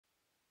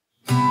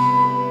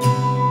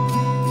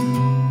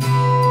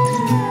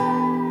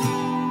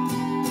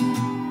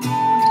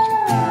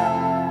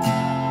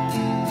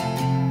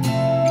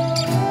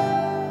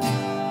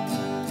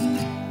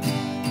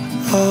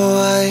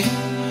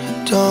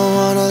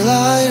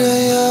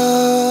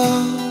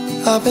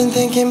I've been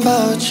thinking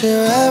about you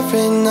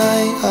every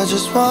night. I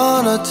just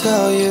wanna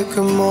tell you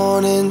good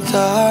morning,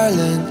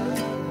 darling.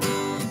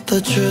 The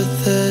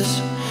truth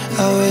is,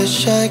 I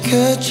wish I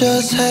could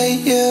just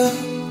hate you,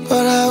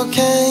 but how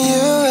can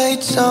you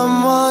hate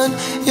someone?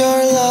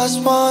 You're the last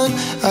one.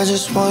 I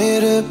just want you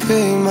to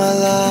be my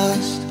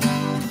last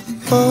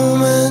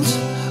moments.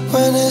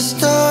 When it's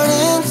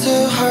starting to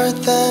hurt,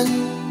 then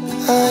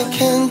I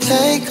can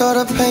take all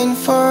the pain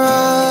for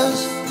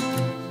us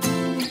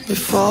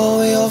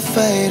before we all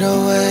fade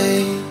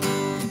away.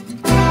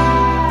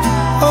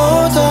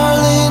 Oh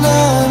darling,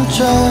 I'm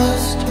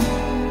just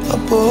a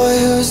boy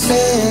who's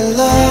in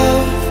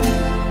love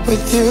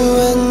with you,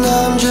 and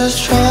I'm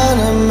just trying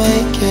to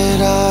make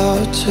it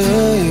out to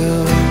you.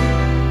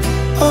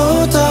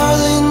 Oh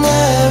darling,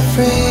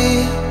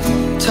 every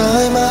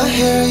time I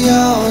hear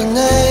your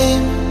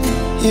name,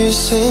 you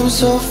seem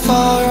so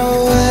far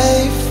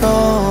away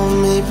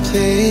from me.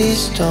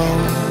 Please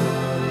don't.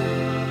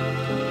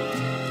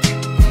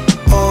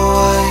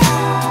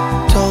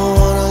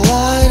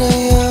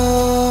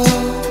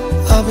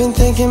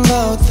 Thinking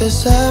about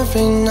this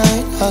every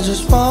night. I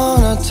just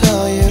wanna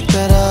tell you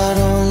that I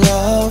don't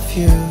love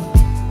you.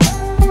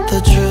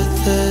 The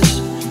truth is,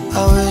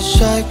 I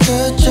wish I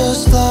could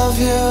just love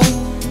you,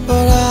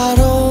 but I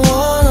don't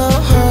wanna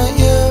hurt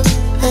you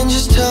and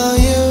just tell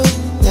you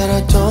that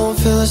I don't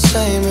feel the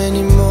same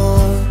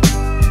anymore.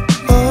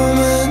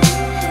 Moments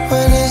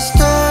when it's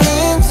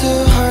starting to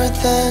hurt,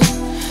 then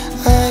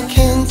I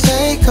can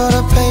take all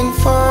the pain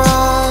for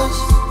us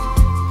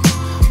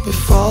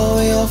before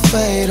we all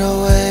fade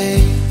away.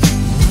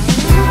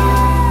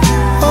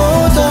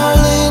 Oh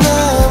darling,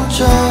 I'm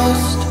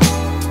just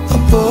a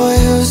boy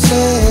who's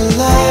in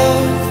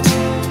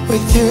love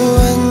with you,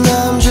 and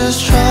I'm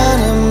just trying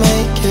to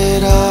make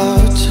it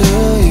out to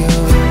you.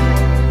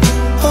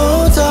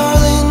 Oh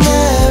darling,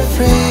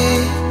 every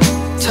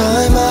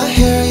time I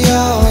hear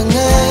your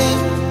name,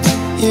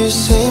 you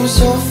seem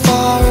so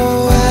far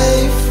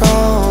away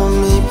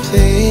from me.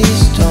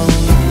 Please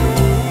don't.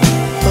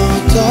 Oh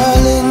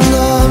darling,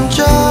 I'm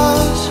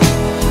just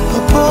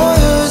a boy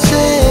who's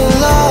in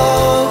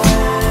love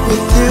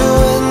with you,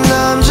 and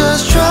I'm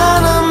just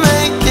trying to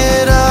make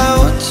it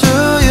out to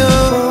you.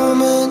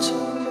 Moments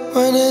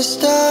when it's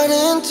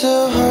starting to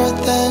hurt,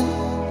 then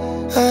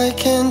I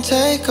can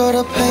take all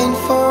the pain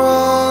for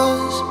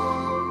us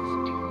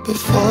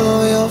before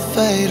we all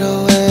fade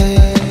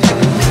away.